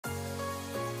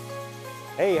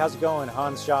Hey, how's it going?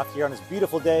 Hans Schaff here on this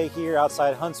beautiful day here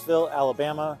outside Huntsville,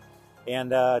 Alabama. And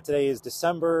today is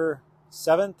December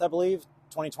 7th, I believe,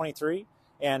 2023.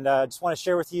 And I just want to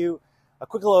share with you a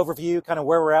quick little overview, kind of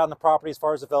where we're at in the property as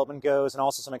far as development goes, and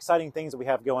also some exciting things that we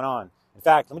have going on. In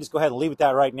fact, let me just go ahead and leave with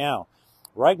that right now.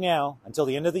 Right now, until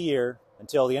the end of the year,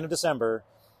 until the end of December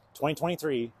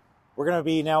 2023, we're going to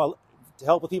be now, to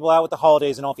help with people out with the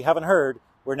holidays and all, if you haven't heard,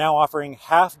 we're now offering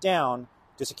half down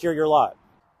to secure your lot.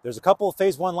 There's a couple of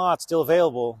phase one lots still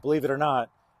available, believe it or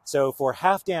not. So for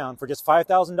half down, for just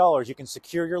 $5,000, you can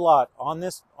secure your lot on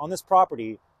this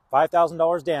property,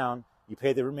 $5,000 down. You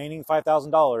pay the remaining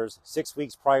 $5,000 6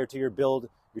 weeks prior to your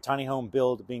tiny home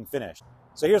build being finished.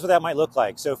 So here's what that might look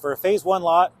like. So for a phase one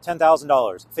lot,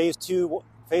 $10,000.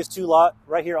 Phase two lot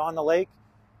right here on the lake,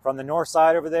 from the north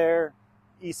side over there,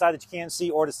 east side that you can't see,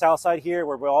 or the south side here,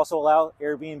 where we also allow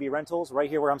Airbnb rentals,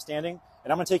 right here where I'm standing.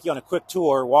 And I'm going to take you on a quick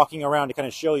tour walking around to kind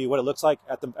of show you what it looks like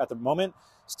at the moment.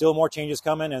 Still more changes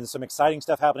coming and some exciting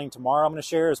stuff happening tomorrow I'm going to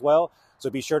share as well. So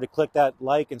be sure to click that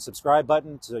like and subscribe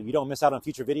button so you don't miss out on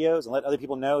future videos, and let other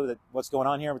people know that what's going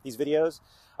on here with these videos.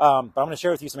 But I'm going to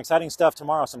share with you some exciting stuff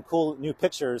tomorrow, some cool new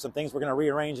pictures, some things we're going to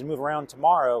rearrange and move around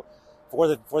tomorrow for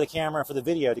the camera and for the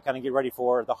video to kind of get ready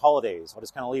for the holidays. I'll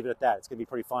just kind of leave it at that. It's going to be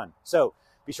pretty fun. So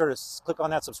be sure to click on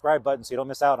that subscribe button so you don't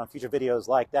miss out on future videos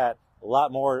like that. A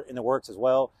lot more in the works as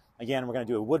well. Again, we're going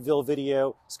to do a Woodville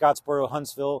video, Scottsboro,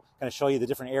 Huntsville, kind of show you the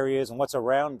different areas and what's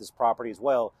around this property as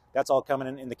well. That's all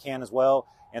coming in the can as well.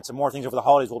 And some more things over the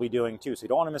holidays we'll be doing too. So you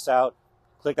don't want to miss out.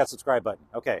 Click that subscribe button.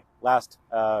 Okay, last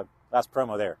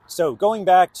promo there. So going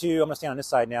back to, I'm going to stand on this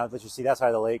side now, let you see that side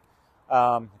of the lake.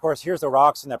 Of course, here's the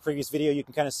rocks in that previous video. You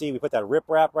can kind of see we put that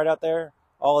riprap right out there.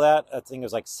 All of that, I think it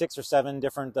was like 6 or 7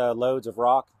 different loads of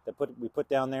rock that we put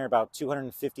down there, about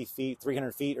 250 feet,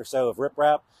 300 feet or so of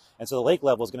riprap. And so the lake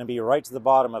level is going to be right to the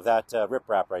bottom of that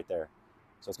riprap right there.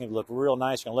 So it's going to look real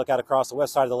nice. You're going to look out across the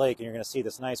west side of the lake and you're going to see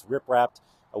this nice riprapped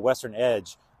western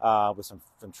edge with some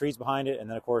trees behind it. And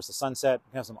then, of course, the sunset.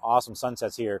 We have some awesome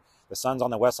sunsets here. The sun's on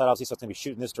the west side, obviously, so it's going to be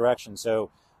shooting this direction. So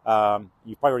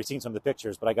you've probably already seen some of the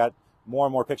pictures, but I got more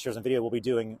and more pictures and video we'll be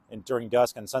doing during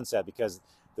dusk and sunset, because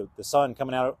the sun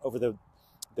coming out over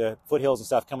the foothills and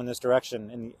stuff coming this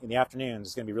direction in the afternoons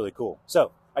is going to be really cool.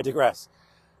 So I digress.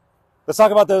 Let's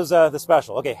talk about those the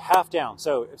special. Okay, half down.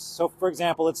 So for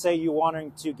example, let's say you're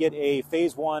wanting to get a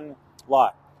phase one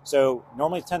lot. So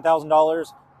normally it's $10,000.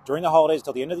 During the holidays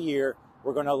until the end of the year,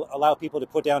 we're going to allow people to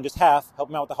put down just half, help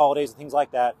them out with the holidays and things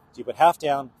like that. So you put half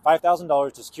down,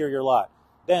 $5,000 to secure your lot.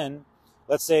 Then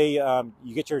let's say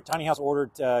you get your tiny house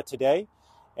ordered today,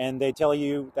 and they tell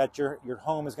you that your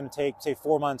home is going to take, say,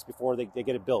 4 months before they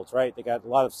get it built, right? They got a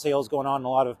lot of sales going on, and a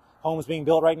lot of homes being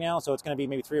built right now, so it's going to be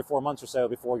maybe 3 or 4 months or so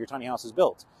before your tiny house is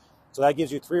built. So that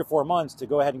gives you 3 or 4 months to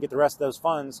go ahead and get the rest of those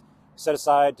funds set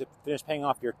aside to finish paying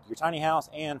off your tiny house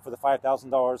and for the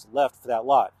 $5,000 left for that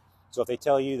lot. So if they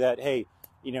tell you that, hey,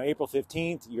 April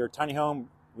 15th, your tiny home,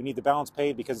 we need the balance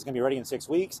paid because it's going to be ready in 6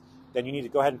 weeks, then you need to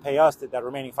go ahead and pay us that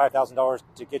remaining $5,000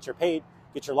 to get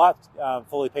your lot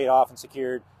fully paid off and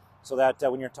secured, so that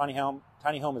when your tiny home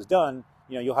is done,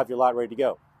 you'll have your lot ready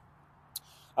to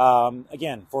go.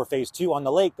 Again, for phase two on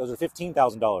the lake, those are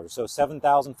 $15,000. So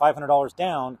 $7,500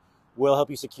 down will help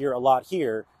you secure a lot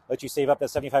here. Let you save up that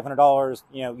 $7,500,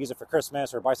 use it for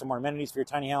Christmas or buy some more amenities for your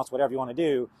tiny house, whatever you want to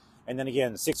do. And then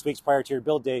again, 6 weeks prior to your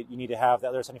build date, you need to have that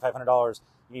other $7,500.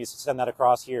 You need to send that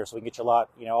across here so we can get your lot,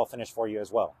 all finished for you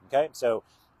as well. Okay, so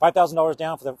 $5,000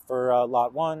 down for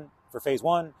lot one for phase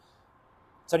one,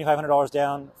 $7,500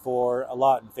 down for a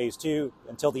lot in phase two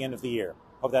until the end of the year.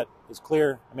 Hope that is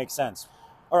clear and makes sense.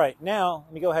 All right, now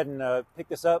let me go ahead and pick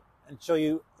this up and show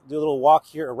you, do a little walk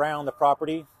here around the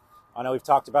property. I know we've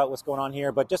talked about what's going on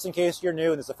here, but just in case you're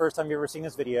new and this is the first time you've ever seen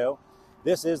this video,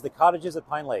 this is the Cottages at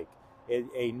Pine Lake,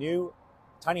 a new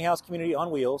tiny house community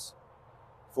on wheels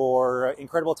for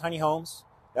incredible tiny homes.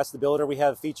 That's the builder we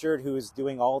have featured, who is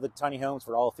doing all the tiny homes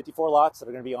for all 54 lots that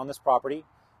are going to be on this property.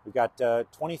 We've got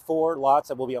 24 lots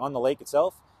that will be on the lake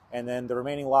itself, and then the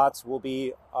remaining lots will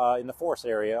be in the forest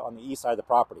area on the east side of the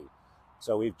property.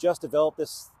 So we've just developed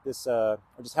just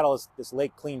had all this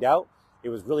lake cleaned out. It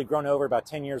was really grown over, about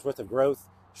 10 years worth of growth,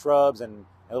 shrubs and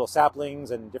little saplings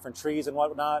and different trees and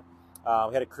whatnot.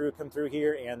 We had a crew come through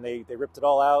here and they ripped it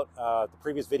all out. The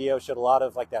previous video showed a lot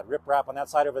of like that riprap on that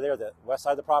side over there, the west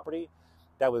side of the property.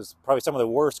 That was probably some of the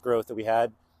worst growth that we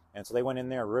had. And so they went in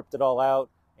there, ripped it all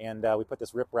out, and we put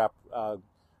this riprap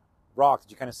rock that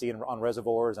you kind of see on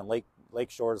reservoirs and lake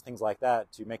shores, things like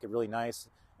that, to make it really nice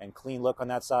and clean look on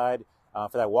that side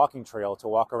for that walking trail to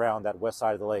walk around that west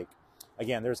side of the lake.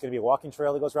 Again, there's going to be a walking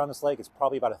trail that goes around this lake. It's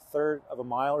probably about 1/3 of a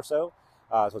mile or so.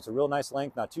 So it's a real nice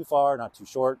length, not too far, not too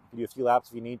short. You can do a few laps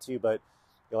if you need to, but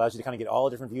it allows you to kind of get all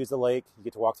the different views of the lake. You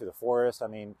get to walk through the forest. I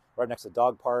mean, right next to the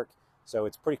dog park. So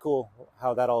it's pretty cool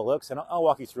how that all looks. And I'll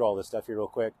walk you through all this stuff here real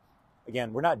quick.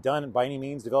 Again, we're not done by any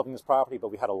means developing this property, but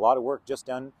we had a lot of work just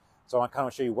done. So I kind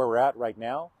of show you where we're at right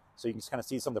now, so you can just kind of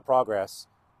see some of the progress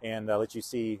and let you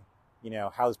see,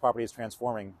 how this property is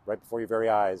transforming right before your very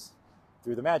eyes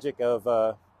through the magic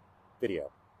of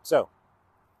video. So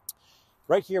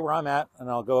right here where I'm at, and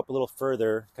I'll go up a little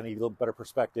further, kind of give you a little better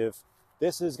perspective.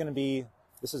 This is the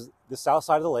south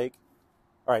side of the lake.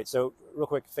 All right, so real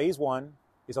quick, phase 1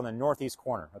 is on the northeast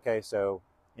corner. Okay, so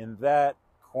in that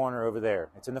corner over there,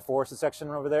 it's in the forested section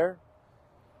over there.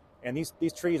 And these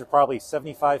trees are probably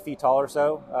 75 feet tall or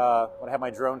so. When I have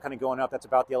my drone kind of going up, that's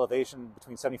about the elevation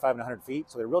between 75 and 100 feet.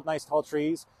 So they're real nice tall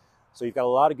trees. So you've got a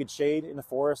lot of good shade in the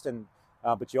forest, and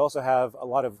but you also have a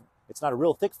lot of, it's not a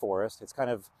real thick forest. It's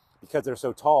kind of, because they're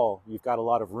so tall, you've got a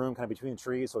lot of room kind of between the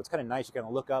trees. So it's kind of nice. You kind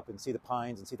of look up and see the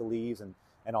pines and see the leaves and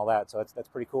all that. So that's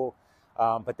pretty cool.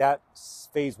 But that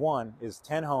phase 1 is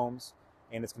 10 homes,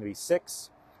 and it's going to be 6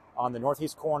 on the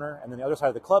northeast corner, and then the other side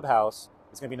of the clubhouse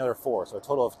is going to be another 4. So a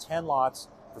total of 10 lots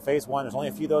for phase 1. There's only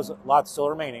a few of those lots still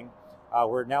remaining.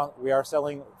 We are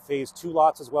selling phase 2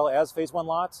 lots as well as phase 1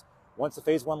 lots. Once the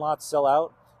phase 1 lots sell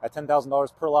out at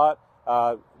 $10,000 per lot,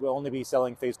 we'll only be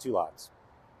selling phase 2 lots.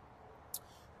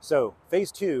 So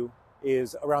phase 2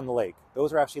 is around the lake.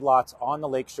 Those are actually lots on the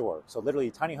lake shore. So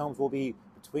literally tiny homes will be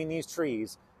between these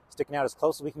trees, sticking out as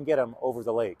close as we can get them over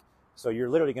the lake. So you're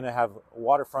literally going to have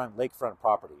waterfront, lakefront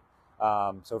property.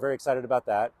 So very excited about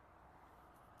that.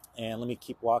 And let me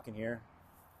keep walking here,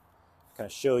 kind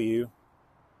of show you.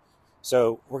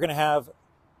 So we're going to have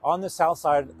on the south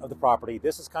side of the property,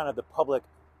 this is kind of the public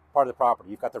part of the property.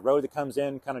 You've got the road that comes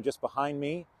in kind of just behind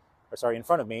me, or sorry, in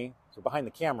front of me. So behind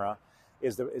the camera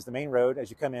is the main road as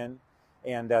you come in.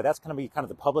 And that's going to be kind of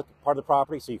the public part of the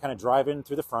property. So you kind of drive in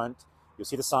through the front, you'll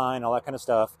see the sign, all that kind of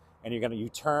stuff. And you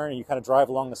turn and you kind of drive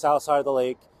along the south side of the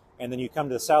lake. And then you come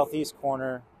to the southeast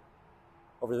corner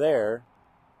over there.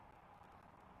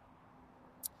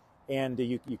 And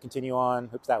you continue on,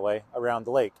 oops, that way, around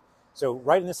the lake. So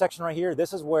right in this section right here,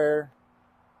 this is where,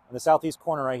 in the southeast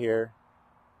corner right here,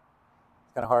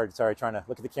 it's kind of hard, sorry, trying to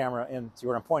look at the camera and see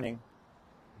where I'm pointing.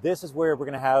 This is where we're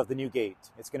going to have the new gate.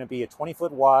 It's going to be a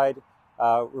 20-foot wide,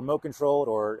 remote-controlled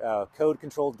or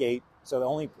code-controlled gate. So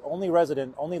the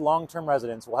only long-term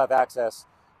residents will have access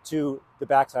to the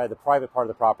backside, the private part of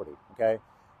the property, okay?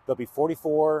 There'll be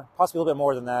 44, possibly a little bit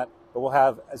more than that, but we'll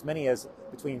have as many as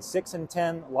between 6 and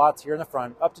 10 lots here in the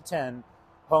front, up to 10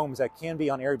 homes that can be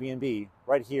on Airbnb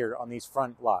right here on these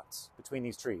front lots between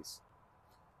these trees.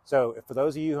 So for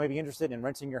those of you who may be interested in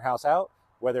renting your house out,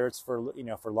 whether it's for,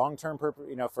 for long-term purpose,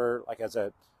 for like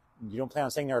you don't plan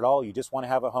on staying there at all, you just want to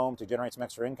have a home to generate some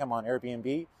extra income on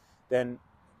Airbnb, then,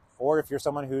 or if you're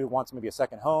someone who wants maybe a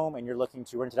second home and you're looking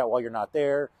to rent it out while you're not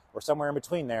there, or somewhere in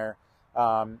between there,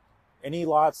 any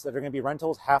lots that are going to be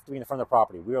rentals have to be in the front of the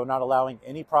property. We are not allowing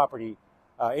any property,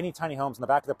 any tiny homes in the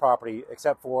back of the property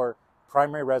except for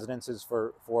primary residences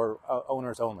for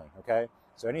owners only, okay?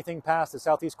 So anything past the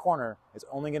southeast corner is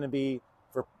only going to be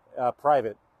for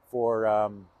private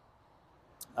for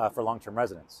long-term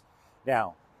residents.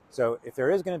 Now, so if there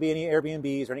is going to be any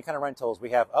Airbnbs or any kind of rentals,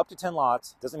 we have up to 10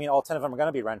 lots. Doesn't mean all 10 of them are going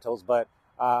to be rentals, but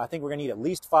I think we're going to need at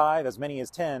least 5, as many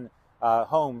as 10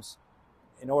 homes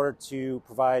in order to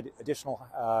provide additional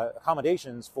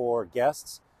accommodations for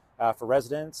guests, for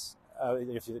residents.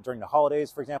 During the holidays,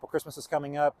 for example, Christmas is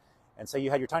coming up, and say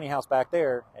you had your tiny house back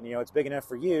there, and it's big enough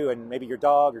for you and maybe your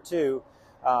dog or two,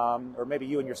 or maybe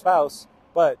you and your spouse,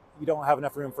 but you don't have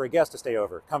enough room for a guest to stay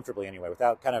over comfortably anyway,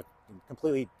 without kind of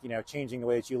completely changing the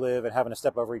way that you live and having to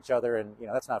step over each other, and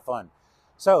that's not fun.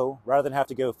 So rather than have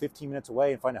to go 15 minutes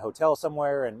away and find a hotel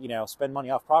somewhere and spend money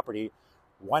off property,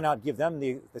 why not give them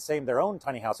their own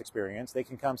tiny house experience? They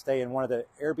can come stay in one of the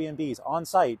Airbnbs on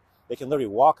site. They can literally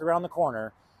walk around the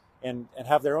corner and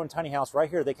have their own tiny house right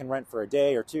here. They can rent for a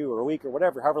day or 2 or a week or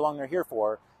whatever, however long they're here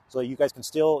for, so you guys can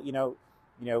still,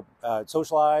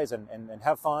 socialize and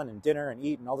have fun and dinner and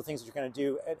eat and all the things that you're going to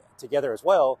do together as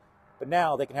well. But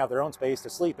now they can have their own space to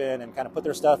sleep in and kind of put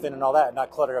their stuff in and all that, and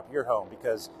not clutter up your home,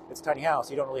 because it's a tiny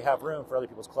house. You don't really have room for other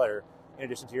people's clutter in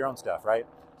addition to your own stuff, right?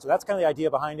 So that's kind of the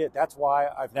idea behind it. That's why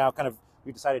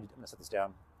we've decided, I'm going to set this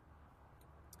down.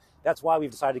 That's why we've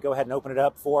decided to go ahead and open it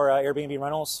up for Airbnb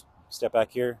rentals. Step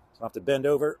back here, so I don't have to bend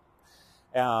over.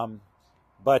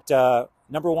 But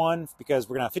number one, because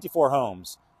we're going to have 54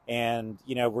 homes, and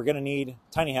we're going to need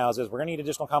tiny houses. We're going to need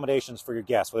additional accommodations for your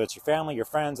guests, whether it's your family, your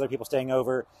friends, other people staying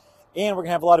over, and we're going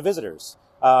to have a lot of visitors.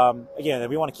 Again,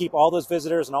 we want to keep all those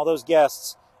visitors and all those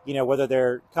guests whether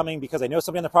they're coming because they know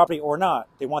somebody on the property or not,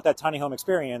 they want that tiny home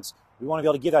experience. We want to be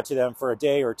able to give that to them for a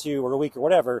day or two or a week or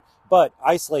whatever, but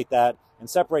isolate that and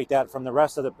separate that from the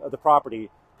rest of the property.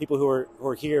 People who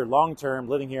are here long-term,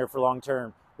 living here for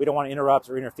long-term, we don't want to interrupt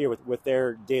or interfere with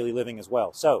their daily living as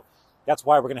well. So that's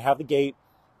why we're going to have the gate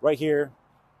right here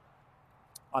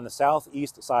on the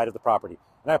southeast side of the property.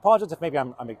 And I apologize if maybe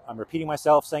I'm repeating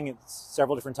myself, saying it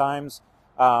several different times.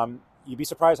 You'd be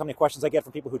surprised how many questions I get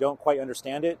from people who don't quite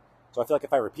understand it. So I feel like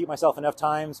if I repeat myself enough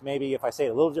times, maybe if I say it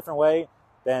a little different way,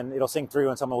 then it'll sink through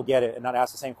and someone will get it and not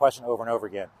ask the same question over and over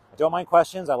again. I don't mind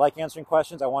questions. I like answering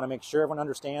questions. I want to make sure everyone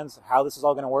understands how this is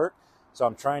all going to work. So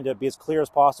I'm trying to be as clear as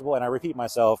possible, and I repeat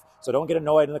myself. So don't get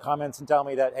annoyed in the comments and tell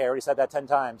me that, hey, I already said that 10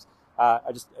 times.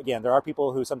 Again, there are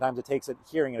people who sometimes it takes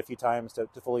hearing it a few times to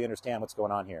fully understand what's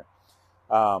going on here.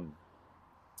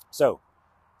 So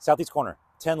southeast corner,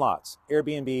 10 lots,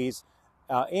 Airbnbs,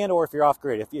 and or if you're off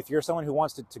grid, if you're someone who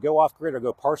wants to go off grid or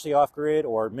go partially off grid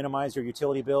or minimize your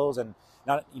utility bills and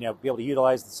not be able to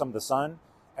utilize some of the sun,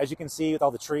 as you can see with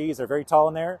all the trees, they're very tall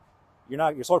in there.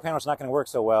 Your solar panels are not going to work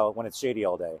so well when it's shady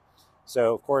all day.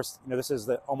 So of course, this is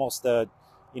almost the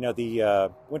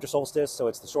winter solstice, so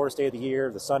it's the shortest day of the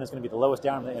year. The sun is going to be the lowest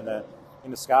down in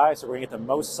the sky, so we're going to get the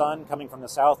most sun coming from the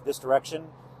south this direction,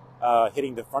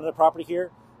 hitting the front of the property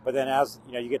here. But then as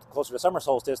you get closer to summer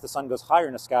solstice, the sun goes higher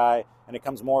in the sky and it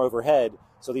comes more overhead.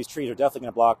 So these trees are definitely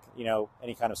going to block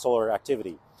any kind of solar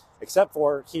activity, except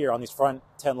for here on these front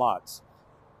 10 lots.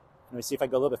 Let me see if I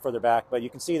go a little bit further back, but you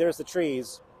can see there's the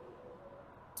trees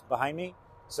behind me.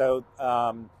 So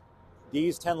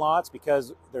these 10 lots,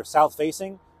 because they're south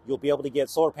facing, you'll be able to get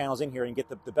solar panels in here and get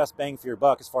the best bang for your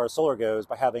buck as far as solar goes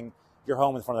by having your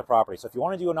home in front of the property. So if you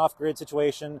want to do an off-grid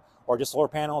situation or just solar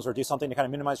panels or do something to kind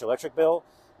of minimize your electric bill,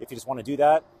 if you just want to do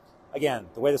that, again,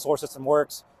 the way the solar system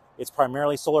works, it's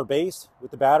primarily solar based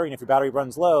with the battery, and if your battery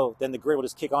runs low, then the grid will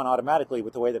just kick on automatically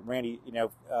with the way that Randy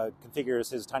configures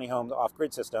his tiny home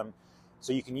off-grid system.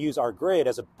 So you can use our grid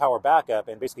as a power backup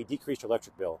and basically decrease your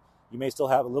electric bill. You may still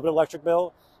have a little bit of electric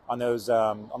bill on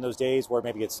those days where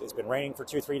maybe it's been raining for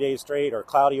 2 or 3 days straight or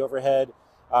cloudy overhead,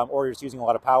 or you're just using a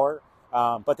lot of power.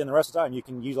 But then the rest of the time you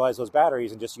can utilize those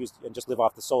batteries and just live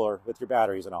off the solar with your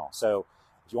batteries and all. So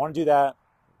if you want to do that,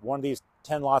 one of these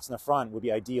 10 lots in the front would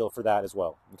be ideal for that as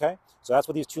well. Okay, so that's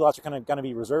what these 2 lots are kind of going to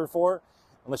be reserved for.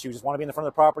 Unless you just want to be in the front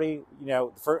of the property,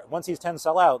 once these 10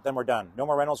 sell out, then we're done. No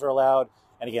more rentals are allowed.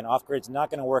 And again, off-grid's not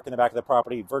going to work in the back of the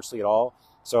property virtually at all.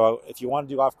 So if you want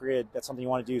to do off-grid, that's something you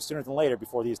want to do sooner than later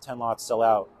before these 10 lots sell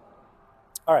out.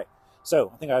 All right,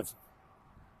 so I think I've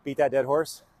beat that dead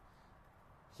horse.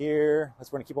 Here, we're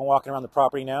going to keep on walking around the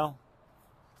property now.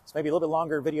 It's maybe a little bit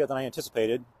longer video than I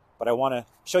anticipated, but I want to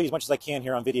show you as much as I can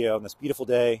here on video on this beautiful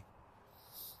day.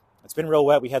 It's been real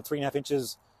wet. We had 3.5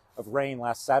 inches of rain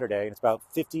last Saturday, and it's about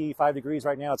 55 degrees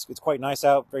right now. It's quite nice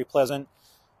out, very pleasant.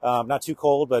 Not too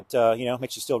cold, but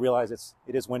makes you still realize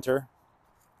it is winter.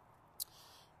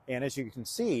 And as you can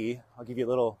see, I'll give you a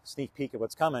little sneak peek at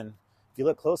what's coming. If you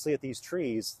look closely at these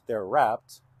trees, they're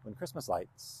wrapped in Christmas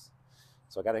lights.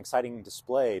 So I got an exciting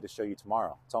display to show you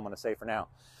tomorrow. That's all I'm going to say for now.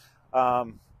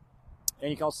 And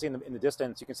you can also see in the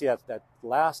distance, you can see that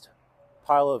last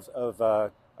pile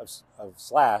of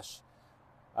slash.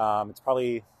 It's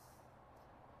probably,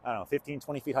 I don't know, 15,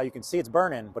 20 feet high. You can see it's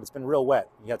burning, but it's been real wet.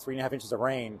 You had 3.5 inches of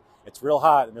rain. It's real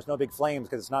hot, and there's no big flames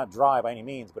because it's not dry by any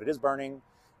means, but it is burning.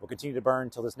 Will continue to burn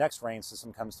until this next rain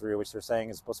system comes through, which they're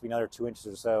saying is supposed to be another 2 inches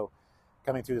or so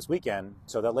coming through this weekend.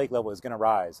 So that lake level is going to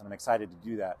rise, and I'm excited to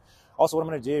do that. Also, what I'm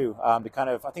going to do I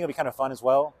think it'll be kind of fun as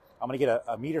well. I'm going to get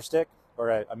a meter stick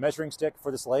or a measuring stick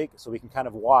for this lake so we can kind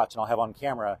of watch, and I'll have on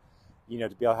camera, to be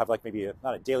able to have like maybe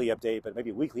not a daily update, but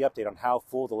maybe a weekly update on how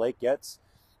full the lake gets.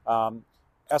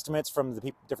 Estimates from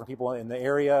the different people in the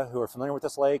area who are familiar with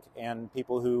this lake and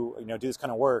people who do this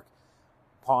kind of work,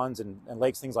 ponds and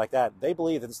lakes, things like that, they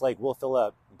believe that this lake will fill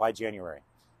up by January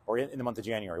or in the month of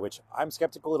January, which I'm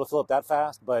skeptical it'll fill up that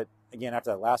fast. But again,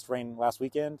 after that last rain last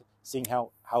weekend, seeing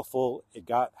how full it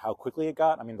got, how quickly it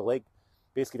got. I mean, the lake,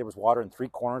 basically there was water in 3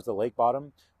 corners of the lake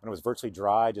bottom when it was virtually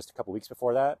dry just a couple weeks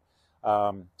before that.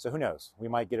 So who knows? We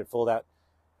might get it full that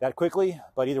quickly,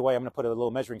 but either way, I'm going to put a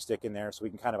little measuring stick in there so we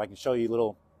can I can show you a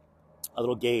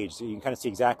little gauge so you can kind of see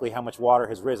exactly how much water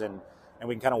has risen, and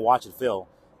we can kind of watch it fill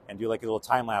and do like a little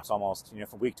time lapse almost,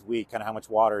 from week to week, kind of how much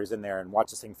water is in there, and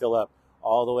watch this thing fill up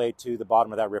all the way to the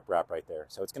bottom of that riprap right there.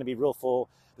 So it's going to be real full.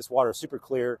 This water is super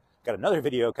clear. Got another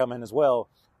video coming as well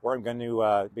where I'm going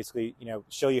to basically,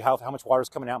 show you how much water is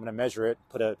coming out. I'm going to measure it,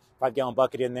 put a 5-gallon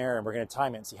bucket in there, and we're going to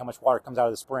time it and see how much water comes out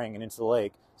of the spring and into the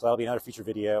lake. So that'll be another future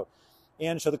video.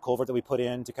 And show the culvert that we put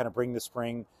in to kind of bring the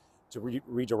spring to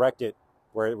redirect it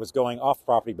where it was going off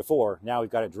property before. Now we've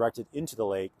got it directed into the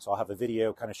lake. So I'll have a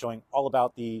video kind of showing all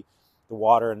about the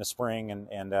water and the spring,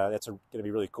 and that's going to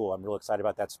be really cool. I'm really excited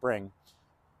about that spring.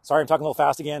 Sorry, I'm talking a little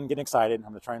fast again, getting excited.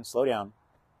 I'm going to try and slow down.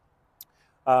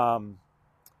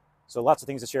 So lots of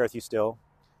things to share with you still.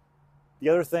 The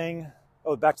other thing,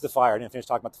 oh, back to the fire. I didn't finish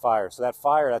talking about the fire. So that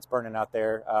fire that's burning out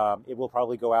there, it will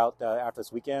probably go out after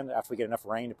this weekend, after we get enough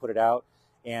rain to put it out.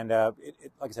 And like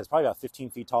I said, it's probably about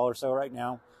 15 feet tall or so right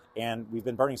now. And we've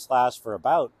been burning slash for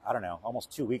about, I don't know,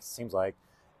 almost 2 weeks, it seems like.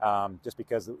 Just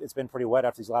because it's been pretty wet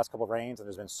after these last couple of rains, and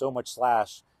there's been so much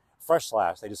slash, fresh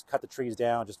slash. They just cut the trees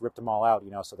down, just ripped them all out,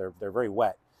 so they're very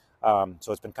wet.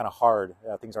 So it's been kind of hard.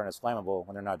 Things aren't as flammable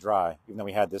when they're not dry, even though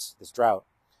we had this drought.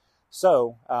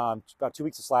 So about 2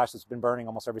 weeks of slash that's been burning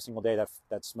almost every single day.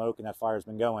 That smoke and that fire has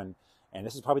been going, and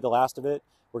this is probably the last of it.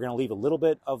 We're going to leave a little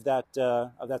bit of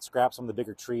that scrap, some of the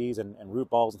bigger trees and root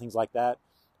balls and things like that.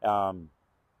 We're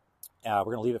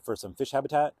going to leave it for some fish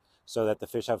habitat, so that the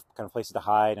fish have kind of places to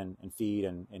hide and feed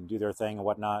and do their thing and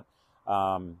whatnot.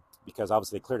 Because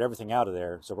obviously they cleared everything out of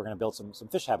there. So we're going to build some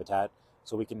fish habitat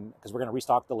so we can, because we're going to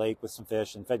restock the lake with some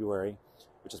fish in February,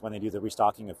 which is when they do the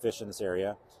restocking of fish in this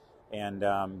area. And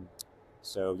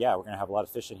so yeah, we're going to have a lot of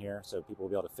fish in here, so people will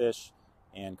be able to fish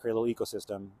and create a little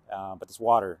ecosystem. But this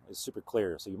water is super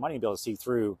clear, so you might even be able to see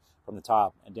through from the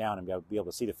top and down and be able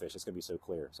to see the fish. It's going to be so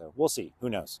clear. So we'll see. Who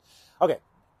knows? Okay,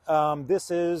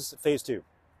 this is phase 2.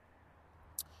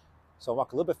 So I'll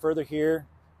walk a little bit further here,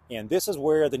 and this is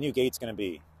where the new gate's going to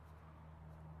be.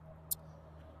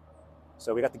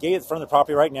 So we got the gate at the front of the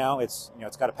property right now. It's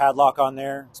it's got a padlock on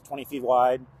there. It's 20 feet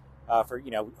wide.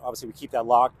 Obviously we keep that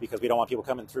locked because we don't want people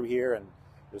coming through here, and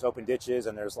there's open ditches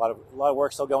and there's a lot of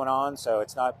work still going on. So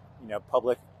it's not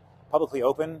publicly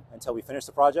open until we finish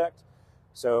the project.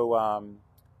 So and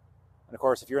of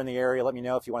course, if you're in the area, let me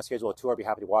know if you want to schedule a tour. I'd be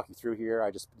happy to walk you through here.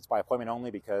 It's by appointment only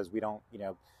because we don't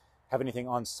have anything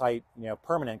on site,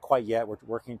 permanent quite yet. We're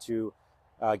working to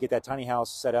get that tiny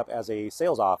house set up as a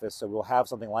sales office, so we'll have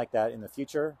something like that in the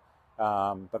future.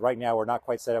 But right now, we're not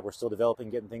quite set up. We're still developing,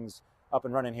 getting things up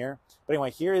and running here. But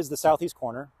anyway, here is the southeast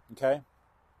corner, okay?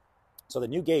 So the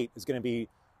new gate is going to be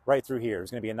right through here.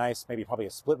 There's going to be a nice, probably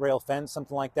a split rail fence,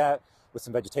 something like that, with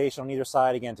some vegetation on either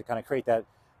side, again, to kind of create that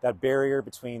barrier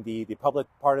between the public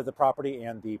part of the property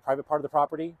and the private part of the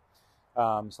property.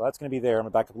 So that's going to be there. I'm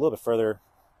going to back up a little bit further.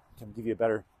 Can give you a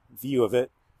better view of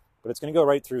it, but it's going to go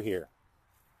right through here.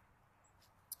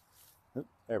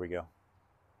 There we go.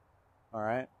 All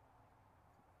right.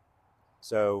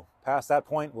 So past that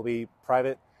point will be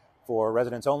private for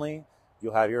residents only.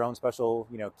 You'll have your own special,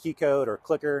 key code or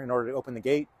clicker in order to open the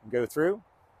gate and go through.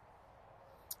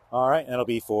 All right, and it'll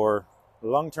be for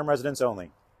long-term residents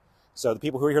only. So the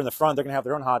people who are here in the front, they're going to have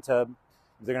their own hot tub.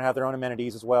 They're going to have their own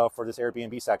amenities as well for this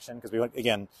Airbnb section, because we want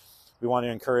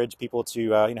to encourage people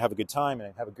to have a good time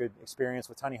and have a good experience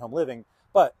with tiny home living.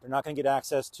 But they're not going to get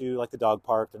access to like the dog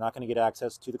park. They're not going to get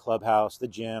access to the clubhouse, the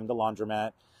gym, the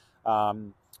laundromat,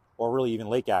 or really even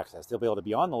lake access. They'll be able to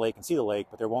be on the lake and see the lake,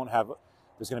 but there's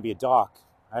going to be a dock.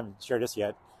 I haven't shared this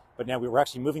yet, but now we're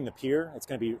actually moving the pier. It's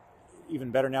going to be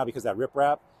even better now because of that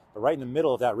riprap. But right in the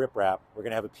middle of that riprap, we're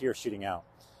going to have a pier shooting out.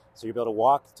 So you'll be able to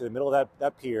walk to the middle of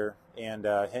that pier and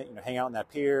hang out on that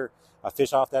pier,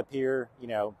 fish off that pier,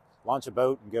 launch a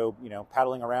boat and go,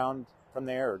 paddling around from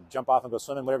there, or jump off and go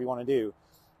swimming, whatever you want to do,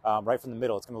 right from the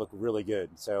middle. It's going to look really good.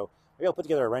 So maybe I'll put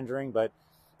together a rendering, but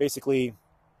basically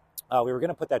we were going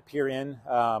to put that pier in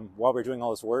while we were doing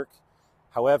all this work.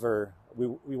 However,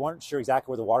 we weren't sure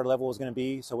exactly where the water level was going to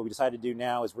be. So what we decided to do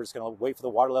now is we're just going to wait for the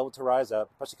water level to rise up,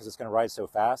 especially because it's going to rise so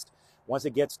fast. Once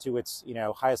it gets to its,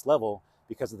 highest level,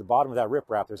 because at the bottom of that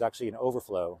riprap, there's actually an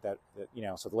overflow that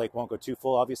so the lake won't go too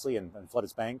full, obviously, and flood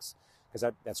its banks,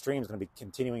 because that stream is going to be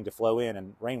continuing to flow in,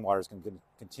 and rainwater is going to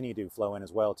continue to flow in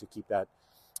as well to keep that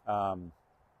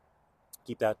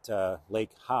lake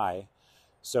high.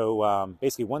 So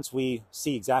basically, once we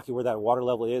see exactly where that water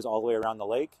level is all the way around the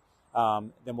lake,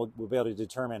 then we'll be able to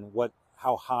determine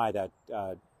how high that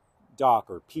dock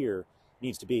or pier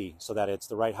needs to be, so that it's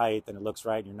the right height and it looks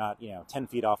right, and you're not 10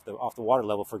 feet off the water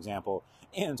level, for example,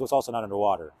 and so it's also not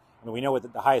underwater. I mean, we know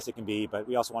what the highest it can be, but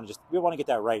we also want to get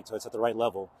that right, so it's at the right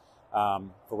level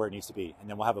for where it needs to be. And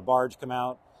then we'll have a barge come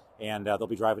out, and they'll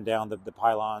be driving down the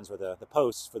pylons or the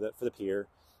posts for the pier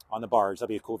on the barge. That'll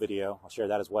be a cool video. I'll share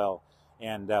that as well.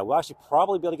 And we'll actually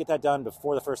probably be able to get that done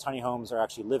before the first tiny homes are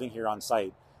actually living here on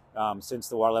site, since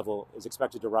the water level is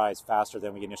expected to rise faster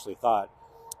than we initially thought.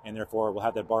 And therefore, we'll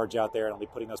have that barge out there, and I'll be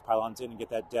putting those pylons in and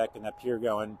get that deck and that pier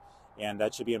going. And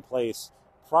that should be in place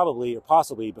probably or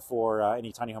possibly before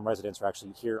any tiny home residents are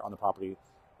actually here on the property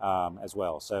as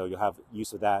well. So you'll have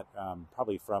use of that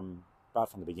probably from about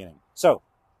from the beginning. So,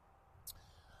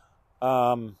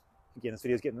 again, this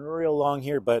video is getting real long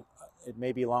here, but it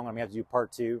may be long. I'm gonna have to do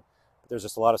part 2. But there's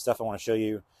just a lot of stuff I want to show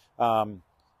you.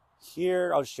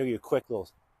 Here, I'll just show you a quick little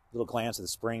glance at the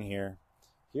spring here.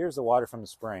 Here's the water from the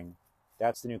spring.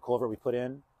 That's the new culvert we put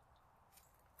in.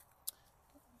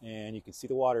 And you can see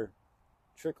the water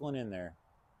trickling in there.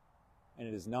 And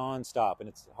it is non-stop. And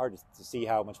it's hard to see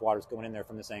how much water is going in there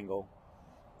from this angle.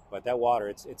 But that water,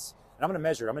 and I'm going to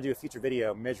measure. I'm going to do a future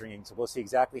video measuring. So we'll see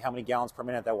exactly how many gallons per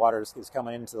minute that water is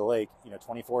coming into the lake,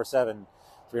 24/7,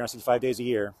 365 days a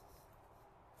year.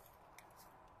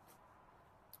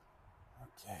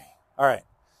 Okay. All right.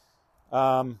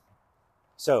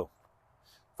 So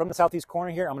from the southeast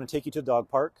corner here, I'm going to take you to the dog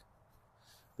park.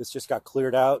 This just got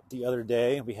cleared out the other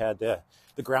day. We had the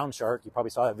ground shark. You probably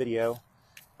saw that video.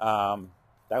 That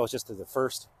was just the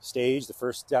first stage, the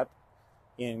first step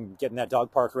in getting that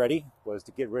dog park ready, was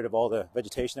to get rid of all the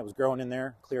vegetation that was growing in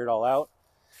there, clear it all out.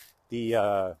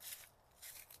 Isn't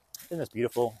this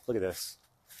beautiful? Look at this.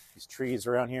 These trees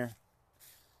around here.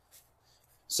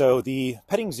 So the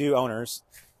petting zoo owners,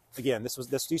 again, this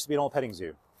used to be an old petting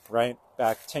zoo, right?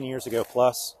 Back 10 years ago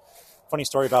plus. Funny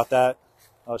story about that.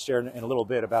 I'll share in a little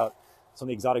bit about some of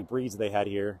the exotic breeds they had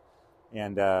here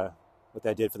and what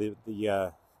that did for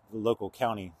the local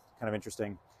county. Kind of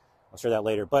interesting. I'll share that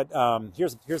later. But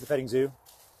here's the petting zoo.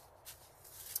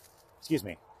 Excuse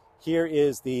me. Here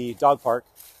is the dog park.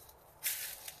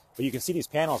 But you can see these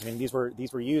panels. I mean, these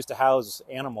were used to house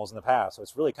animals in the past. So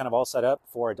it's really kind of all set up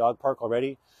for a dog park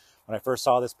already. When I first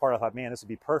saw this part, I thought, man, this would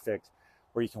be perfect,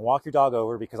 where you can walk your dog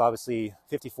over, because obviously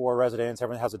 54 residents,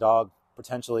 everyone has a dog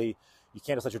potentially. You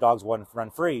can't just let your dogs run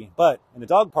free. But in the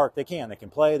dog park, they can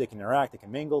play, they can interact, they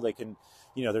can mingle, they can,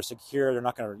 they're secure. They're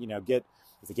not going to,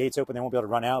 if the gate's open, they won't be able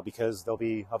to run out, because they'll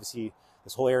be, obviously,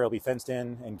 this whole area will be fenced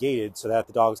in and gated so that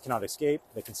the dogs cannot escape.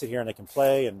 They can sit here and they can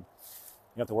play, and you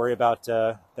don't have to worry about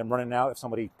them running out if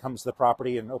somebody comes to the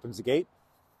property and opens the gate.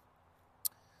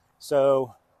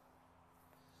 So,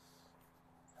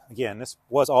 again, this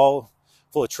was all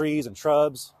full of trees and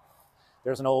shrubs.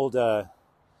 There's an old, I'm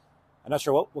not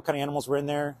sure what kind of animals were in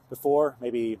there before,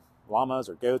 maybe llamas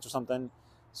or goats or something.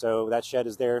 So that shed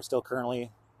is there still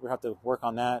currently. We'll have to work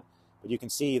on that. But you can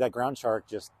see that ground shark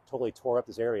just totally tore up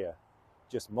this area.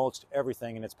 Just mulched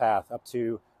everything in its path up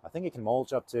to, I think it can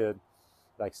mulch up to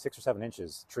like 6 or 7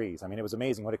 inches trees. I mean, it was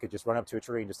amazing what it could just run up to a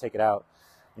tree and just take it out.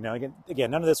 Again,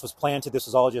 none of this was planted. This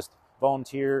was all just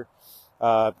volunteer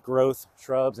growth,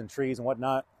 shrubs and trees and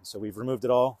whatnot. So we've removed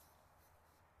it all.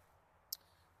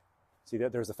 See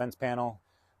that there's a fence panel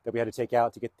that we had to take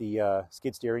out to get the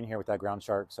skid steer in here with that ground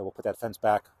shark. So we'll put that fence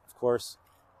back, of course.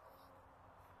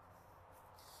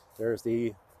 There's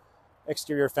the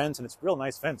exterior fence, and it's a real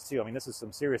nice fence too. I mean, this is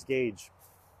some serious gauge.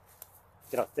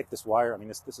 Look at how thick this wire. I mean,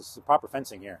 this is some proper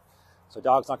fencing here. So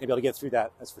dog's not gonna be able to get through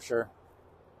that, that's for sure.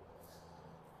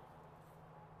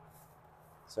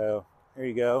 So here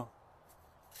you go.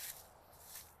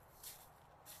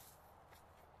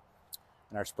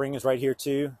 And our spring is right here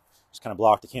too. It's kind of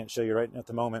blocked. I can't show you right at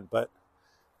the moment, but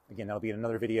again, that'll be in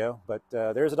another video. But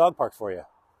there's a dog park for you.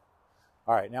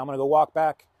 All right, now I'm gonna go walk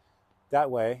back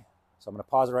that way. So I'm gonna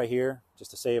pause it right here just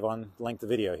to save on the length of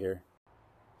the video here.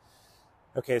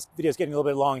 Okay, this video is getting a little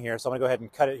bit long here, so I'm gonna go ahead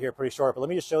and cut it here pretty short. But let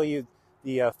me just show you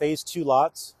the phase 2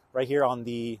 lots right here on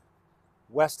the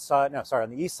on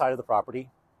the east side of the property.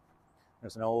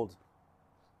 There's an old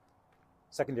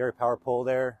secondary power pole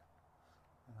there.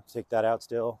 I'll take that out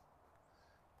still.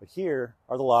 But here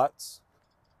are the lots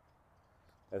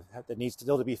that needs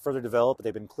still to be further developed, but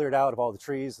they've been cleared out of all the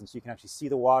trees, and so you can actually see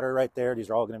the water right there. These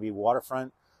are all going to be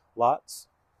waterfront lots.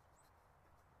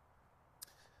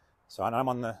 So I'm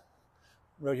on the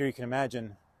road here. You can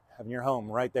imagine having your home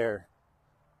right there,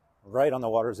 right on the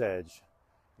water's edge.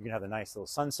 You're going to have a nice little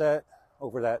sunset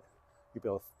over that. You'll be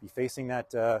able to be facing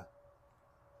that. Let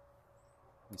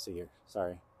me see here.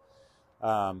 Sorry.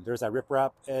 There's that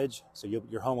riprap edge, so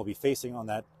your home will be facing on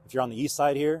that. If you're on the east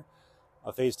side here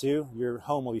of phase 2, your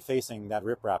home will be facing that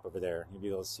riprap over there. You'll be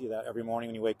able to see that every morning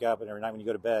when you wake up and every night when you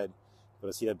go to bed. You'll be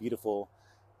able to see that beautiful,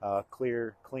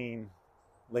 clear, clean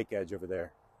lake edge over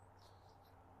there.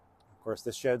 Of course,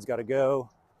 this shed's got to go.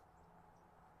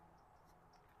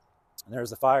 And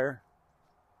there's the fire.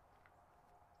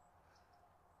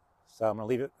 So I'm going to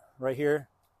leave it right here.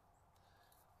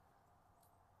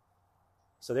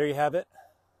 So there you have it.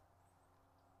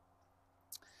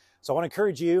 So I want to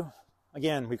encourage you,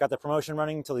 again, we've got the promotion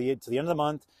running till the end of the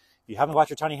month. If you haven't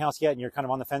bought your tiny house yet and you're kind of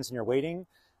on the fence and you're waiting,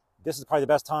 this is probably the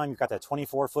best time. You've got that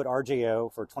 24-foot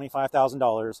RJO for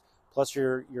 $25,000 plus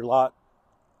your lot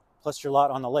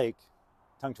on the lake.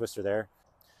 Tongue twister there.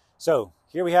 So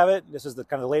here we have it. This is the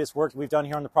kind of the latest work we've done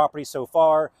here on the property so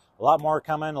far. A lot more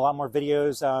coming, a lot more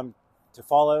videos to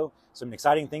follow. Some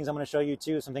exciting things I'm going to show you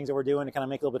too, some things that we're doing to kind of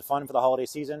make it a little bit fun for the holiday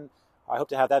season. I hope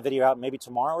to have that video out maybe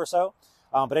tomorrow or so.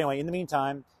 But anyway, in the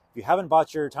meantime, if you haven't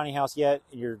bought your tiny house yet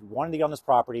and you're wanting to get on this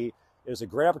property, there's a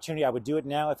great opportunity. I would do it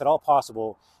now if at all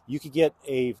possible. You could get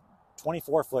a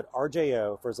 24-foot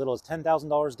RJO for as little as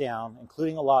 $10,000 down,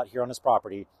 including a lot here on this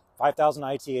property,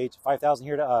 $5,000 ITH, $5,000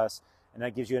 here to us, and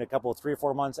that gives you in a couple of 3 or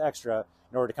 4 months extra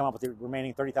in order to come up with the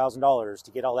remaining $30,000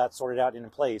 to get all that sorted out and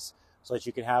in place so that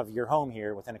you can have your home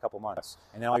here within a couple months.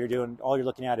 And then all you're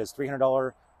looking at is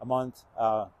 $300 a month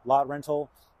lot rental,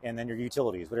 and then your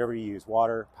utilities, whatever you use,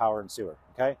 water, power, and sewer,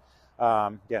 okay?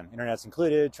 Again, internet's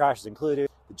included, trash is included,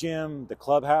 the gym, the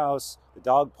clubhouse, the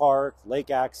dog park,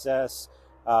 lake access,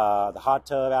 the hot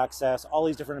tub access, all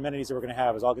these different amenities that we're gonna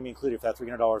have is all gonna be included for that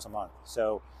 $300 a month.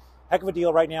 So heck of a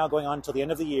deal right now going on until the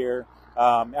end of the year.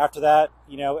 After that,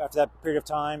 after that period of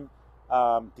time,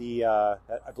 I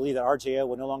believe that RJO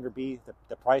will no longer be,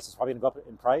 the price is probably gonna go up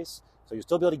in price. So you'll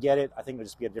still be able to get it. I think it'll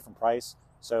just be at a different price.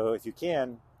 So if you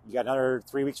can, you got another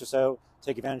 3 weeks or so,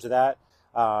 take advantage of that.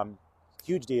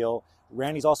 Huge deal.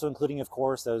 Randy's also including, of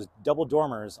course, those double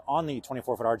dormers on the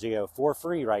 24-foot RJO for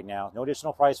free right now. No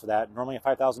additional price for that. Normally a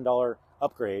 $5,000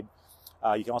 upgrade.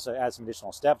 You can also add some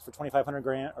additional steps for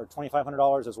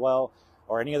 $2,500 as well,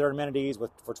 or any other amenities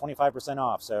for 25%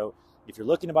 off. So if you're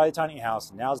looking to buy the tiny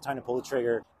house, now's the time to pull the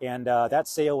trigger. And that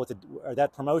sale or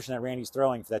that promotion that Randy's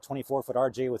throwing for that 24-foot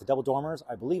RJ with the double dormers,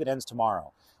 I believe it ends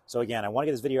tomorrow. So again, I want to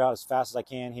get this video out as fast as I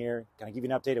can here, kind of give you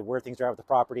an update of where things are at with the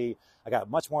property. I got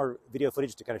much more video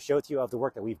footage to kind of show to you of the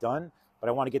work that we've done, but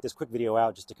I want to get this quick video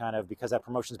out just to kind of, because that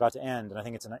promotion is about to end, and I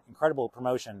think it's an incredible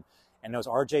promotion, and those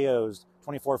RJOs,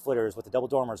 24-footers with the double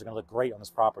dormers are going to look great on this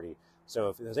property. So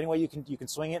if there's any way you can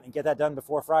swing it and get that done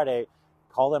before Friday,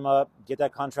 call them up, get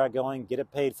that contract going, get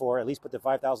it paid for, at least put the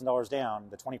 $5,000 down,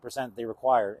 the 20% they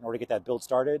require in order to get that build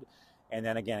started. And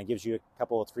then again, it gives you a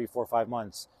couple of 3, 4, 5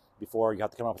 months before you have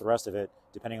to come up with the rest of it,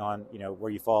 depending on where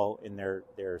you fall in their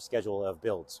schedule of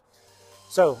builds.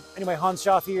 So anyway, Hans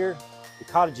Schaff here, the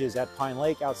Cottages at Pine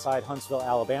Lake outside Huntsville,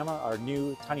 Alabama, our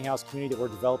new tiny house community that we're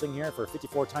developing here for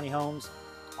 54 tiny homes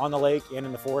on the lake and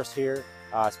in the forest here.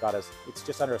 It's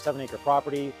just under a 7-acre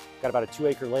property, got about a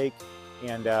 2-acre lake,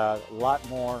 and a lot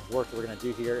more work that we're going to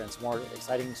do here, and some more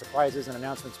exciting surprises and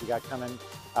announcements we got coming,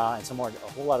 and a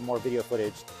whole lot of more video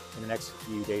footage in the next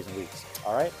few days and weeks.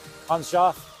 All right, Hans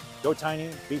Schaff, go tiny,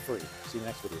 be free. See you in the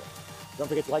next video. Don't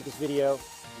forget to like this video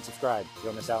and subscribe so you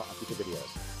don't miss out on future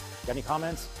videos. Got any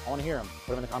comments? I want to hear them.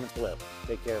 Put them in the comments below.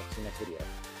 Take care. See you next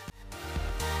video.